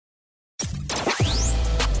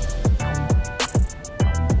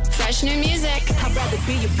rather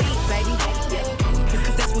be your beat, baby.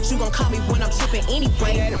 Because that's what you gon' call me when I'm tripping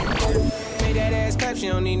anyway. Made that ass clap, she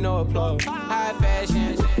don't need no applause. High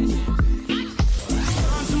fashion.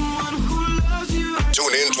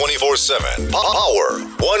 Tune in 24/7. Power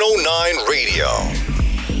 109 Radio.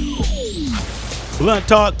 Blunt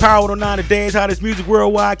Talk, Power 109, today's hottest music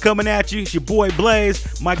worldwide coming at you. It's your boy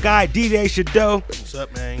Blaze, my guy DJ Shadow. What's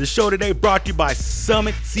up, man? The show today brought to you by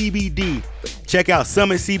Summit CBD. Check out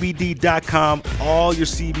summitcbd.com. All your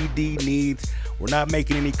CBD needs. We're not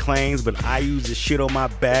making any claims, but I use the shit on my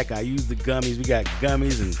back. I use the gummies. We got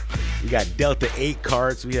gummies and we got Delta 8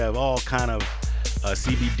 carts. We have all kind of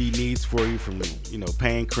CBD needs for you, from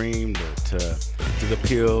pain cream to the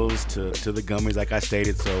pills to the gummies, like I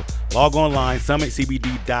stated. So log online,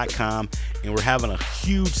 summitcbd.com, and we're having a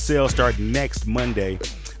huge sale starting next Monday,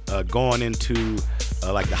 going into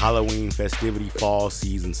like the Halloween festivity fall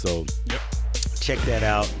season. So check that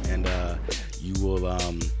out, and you will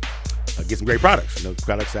get some great products.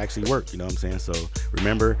 Products actually work. You know what I'm saying? So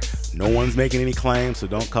remember, no one's making any claims, so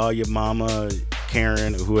don't call your mama,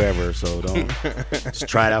 Karen, or whoever. So don't just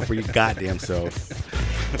try it out for your goddamn self.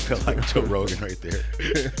 I feel like Joe Rogan right there.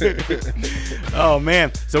 Oh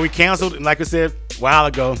man! So we canceled, and like I said a while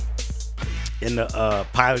ago, in the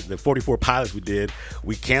pilot, the 44 pilots we did,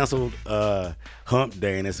 we canceled Hump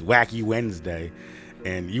Day, and it's Wacky Wednesday.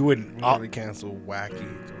 And you wouldn't really cancel Wacky.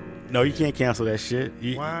 No, you can't cancel that shit.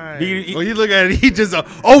 Why? You look at it, he just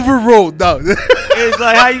overruled. No. It's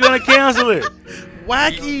like, how you gonna cancel it?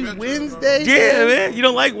 Wacky Wednesday? Yeah, man. You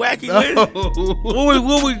don't like Wacky Wednesday?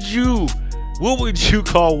 What would you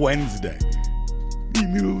call Wednesday?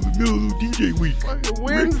 Middle of DJ week. Fucking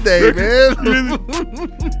Wednesday, man.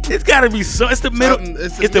 It's gotta be so. It's the middle.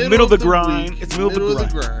 It's the middle of the grind. It's the middle of the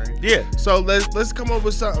grind. Yeah. So let's come up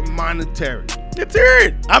with something monetary. Let's hear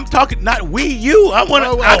it. I'm talking not we, you. I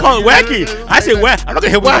call it wacky. I say wacky. I'm not gonna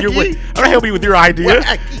help you. I'm not helping you with your idea.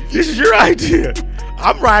 Wacky. This is your idea.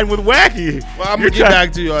 I'm riding with wacky. Well, I'm gonna get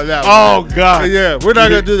back to you on that one. Oh God. Yeah, we're not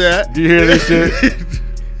gonna do that. Do you hear this shit?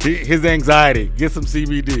 His anxiety. Get some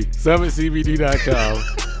CBD. SummitCBD.com.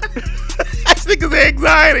 That's nigga's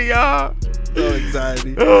anxiety, y'all. No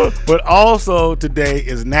anxiety. But also today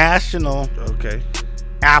is National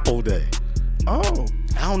Apple Day. Oh.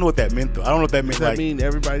 I don't know what that meant though. I don't know what that meant. Does that mean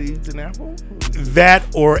everybody eats an apple? That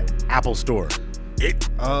or Apple Store.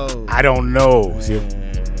 I don't know. See,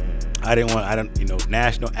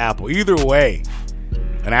 National Apple. Either way,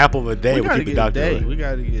 an apple of the day will keep the doctor away. We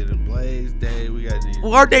gotta get a Blaze Day. We gotta get.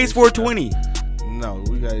 Well, our day's 420. No,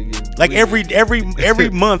 we gotta get. Like every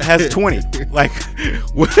month has 20. Like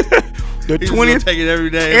the 20th. Take it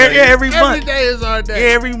every day. Every month. Every day is our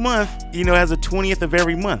day. Every month, has a 20th of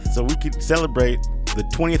every month, so we could celebrate the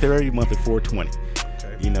 20th of every month at 420.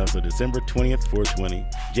 Okay. So December 20th, 420.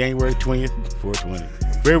 January 20th, 420.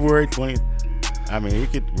 February 20th. I mean, we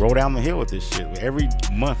could roll down the hill with this shit. Every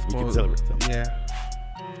month we can celebrate something. Yeah.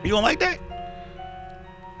 You don't like that?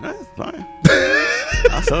 That's fine.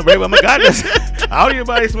 I'll celebrate with my goddess. I don't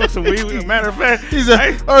anybody smoke some weed. Matter of fact, he said,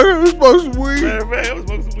 I heard we smoke some weed. Matter of fact, I was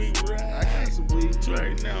smoking some weed. I got some weed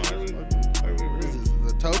right now.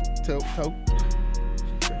 The toke.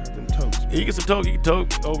 You get some toke. You can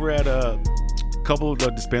toke over at a couple of the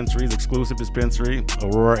dispensaries, exclusive dispensary,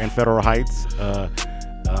 Aurora and Federal Heights.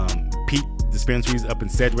 Pete dispensaries up in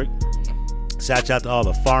Sedgwick. Shout out to all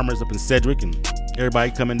the farmers up in Sedgwick and everybody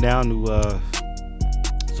coming down to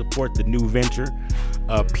support the new venture.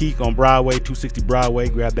 Peak on Broadway, 260 Broadway.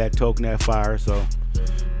 Grab that token, that fire. So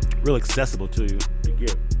real accessible to you to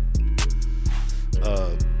get.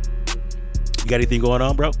 You got anything going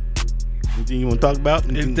on, bro? Anything you want to talk about?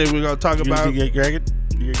 Anything we're gonna talk about? You got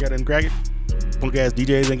anything cracking? Punk ass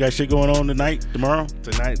DJs ain't got shit going on tonight, tomorrow.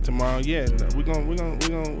 Yeah. No, we're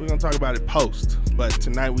gonna talk about it post. But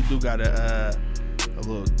tonight we do got a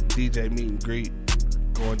little DJ meet and greet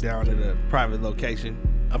going down at a private location.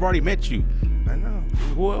 I've already met you. I know.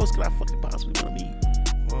 Who else could I fucking possibly want to meet?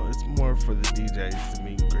 Well, it's more for the DJs to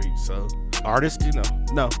meet and greet. So artists,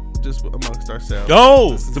 no, just amongst ourselves.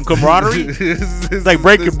 Oh, some camaraderie. It's like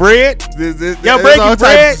breaking bread. Breaking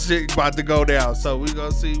bread. Shit about to go down. So we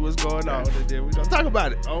gonna see what's going on, and then we gonna talk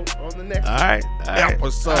about it on the next. All right.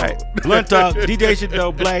 episode. All right. Blunt Talk, DJ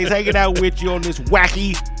Shadow Blaze, hanging out with you on this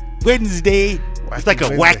Wacky Wednesday. It's like a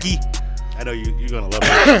wacky. I know you're gonna love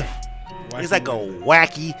it. It's like a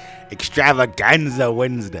wacky extravaganza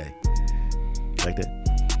Wednesday. You like that?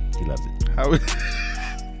 He loves it.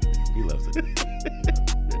 He loves it.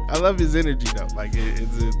 I love his energy though. Like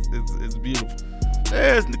it's beautiful.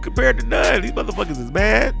 Yeah, compared to none. These motherfuckers is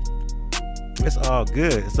bad. It's all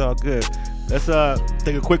good. Let's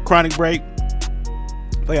take a quick chronic break.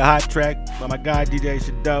 Play a hot track by my guy DJ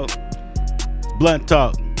Shadow. Blunt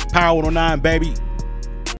Talk. Power 109, baby.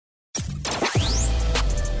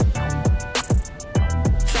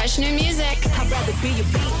 Fresh new music. I'd rather be your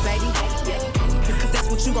beat, baby. Because that's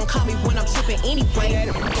what you gon' call me when I'm tripping anyway.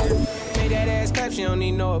 Make that ass clap, she don't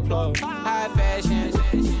need no applause. High fashion.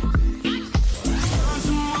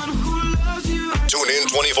 Tune in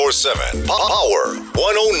 24/7. Power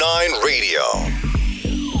 109 Radio.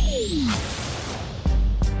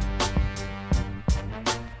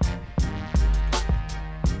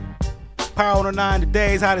 Power 109,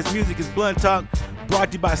 today's hottest music is Blunt Talk.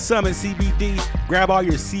 Brought to you by Summit CBD. Grab all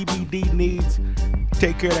your CBD needs.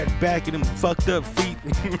 Take care of that back and them fucked up feet.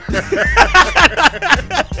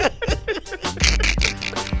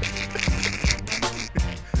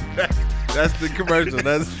 That's the commercial.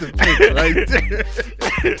 That's the pitch right there.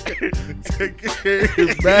 Take care of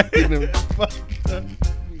your back and them fucked up.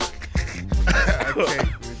 I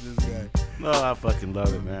can't with this guy. Oh, I fucking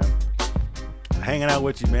love it, man. Hanging out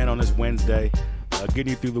with you, man, on this Wednesday.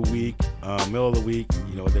 Getting you through the week, middle of the week.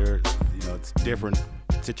 It's different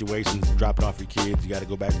situations. Dropping off your kids, you got to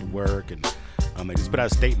go back to work, and they just put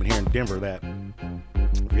out a statement here in Denver that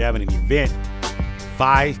if you're having an event,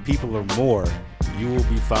 5 people or more, you will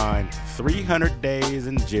be fined 300 days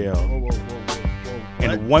in jail Whoa.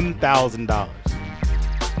 and $1,000.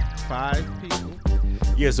 5 people?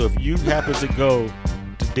 Yeah, so if you happen to go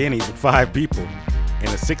to Denny's with 5 people and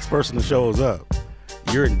a 6th person that shows up,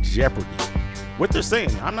 you're in jeopardy. What they're saying,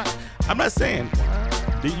 I'm not saying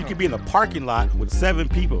that you could be in the parking lot with 7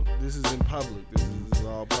 people. This is in public. This is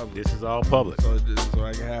all public. This is all public. So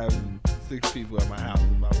I can have 6 people at my house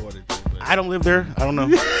if I wanted to. But I don't live there. I don't know.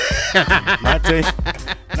 not tell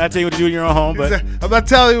you what to do in your own home, but I'm not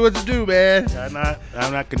telling you what to do, man. I'm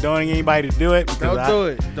not condoning anybody to do it.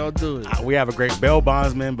 Don't do it. We have a great bail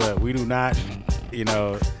bondsman, but we do not,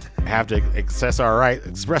 have to express our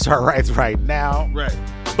rights right now. Right.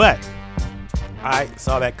 But I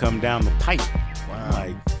saw that come down the pipe. Wow. I'm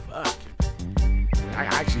like, fuck. I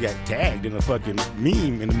actually got tagged in a fucking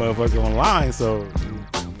meme in the motherfucker online, so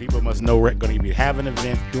people must know we're going to be having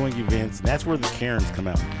events, doing events, and that's where the Karens come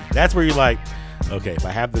out. That's where you're like, okay, if I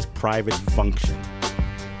have this private function,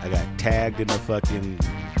 I got tagged in the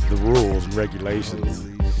rules and regulations.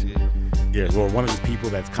 Holy shit. Yeah, or one of these people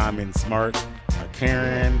that's commenting smart, a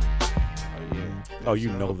Karen. Oh, yeah. Oh, you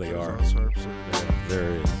know they are.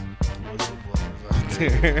 There is.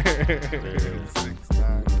 There is.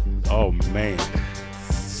 6'9". Oh man,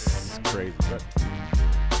 it's crazy. But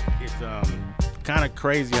it's kind of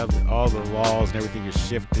crazy how all the laws and everything is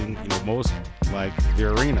shifting. Most like the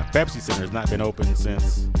arena, Pepsi Center has not been open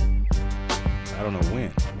since I don't know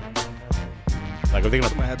when. Like, are they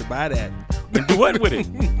gonna have to buy that? And do what with it?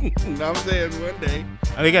 No, I'm saying one day.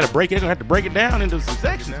 And they got to break it. They're gonna have to break it down into some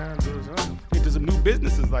sections, into some new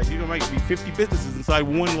businesses. Like, might be 50 businesses inside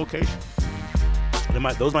one location.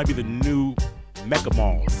 Those might be the new mecca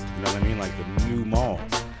malls. You know what I mean? Like the new malls.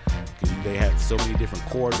 Because they have so many different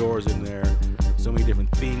corridors in there, so many different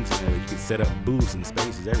things in there. You can set up booths and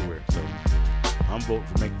spaces everywhere. So I'm voting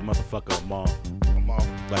for making the motherfucker a mall. A mall.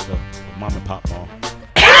 Like a mom and pop mall.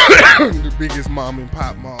 The biggest mom and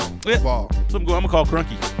pop mall of all. So I'm going to call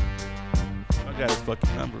Crunky. I got his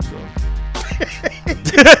fucking number, so.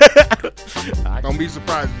 Don't be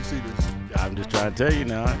surprised if you see this. I'm just trying to tell you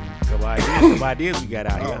now. Couple ideas we got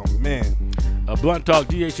out here. Oh, man. Blunt Talk,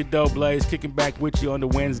 DJ Shadow Blaze, kicking back with you on the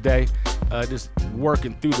Wednesday. Just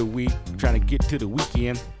working through the week, trying to get to the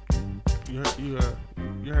weekend. You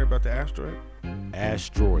heard about the asteroid?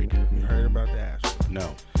 Asteroid. You heard about the asteroid?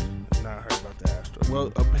 No. Not heard about the asteroid.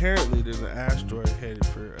 Well, apparently there's an asteroid headed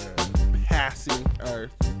for passing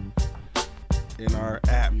Earth in our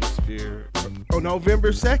atmosphere on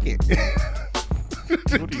November 2nd.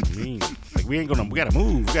 What do you mean? Like, we gotta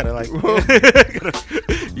move. We gotta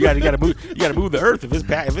you gotta move the Earth. If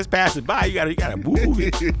it's passing by, you gotta move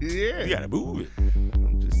it. Yeah. You gotta move it.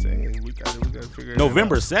 I'm just saying, we gotta figure it out.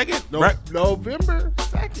 November 2nd? Right. November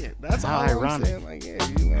 2nd. That's how all ironic. I'm saying. Like,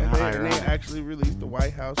 they actually released, the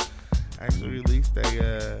White House actually released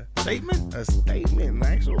a statement, an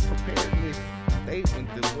actual preparedness statement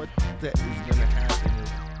that what that is gonna happen is,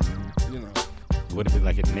 Would it be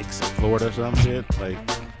like at Knicks in Florida or some shit? Like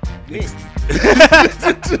Knicks.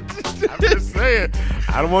 I'm just saying.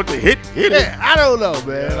 I don't want to hit it. I don't know,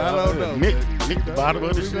 man. I don't know. Nick the bottom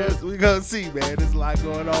of the shit. We gonna see, man. There's a lot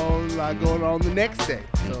going on the next day.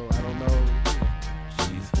 So I don't know.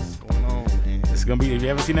 Jesus, what's going on, man? It's gonna be. If you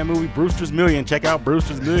haven't seen that movie, Brewster's Million, check out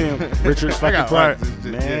Brewster's Million. Richard fucking Pryor.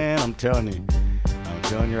 Man, I'm telling you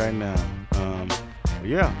right now.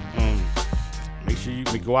 Make sure you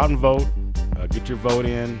go out and vote. get your vote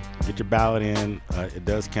in, get your ballot in. It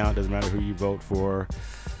does count. Doesn't matter who you vote for.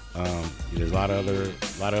 There's a lot of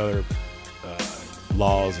other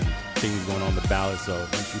laws and things going on the ballot. So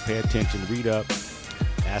make sure you pay attention, read up,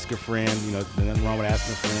 ask a friend. There's nothing wrong with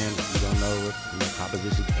asking a friend if you don't know what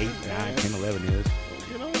Proposition 8, 9, 10, 11 is.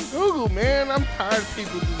 Google, man. I'm tired of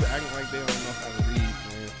people just acting like they don't know how to read,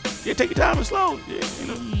 man. Yeah, take your time and slow. Yeah,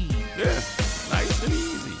 nice and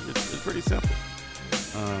easy. It's pretty simple.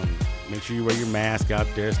 Make sure you wear your mask out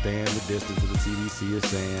there, stay in the distance that the CDC is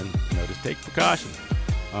saying. Just take precautions.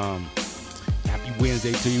 Happy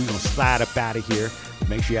Wednesday to you. We're going to slide up out of here.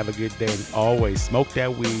 Make sure you have a good day. And always smoke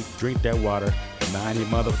that weed, drink that water, and mind your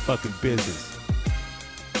motherfucking business.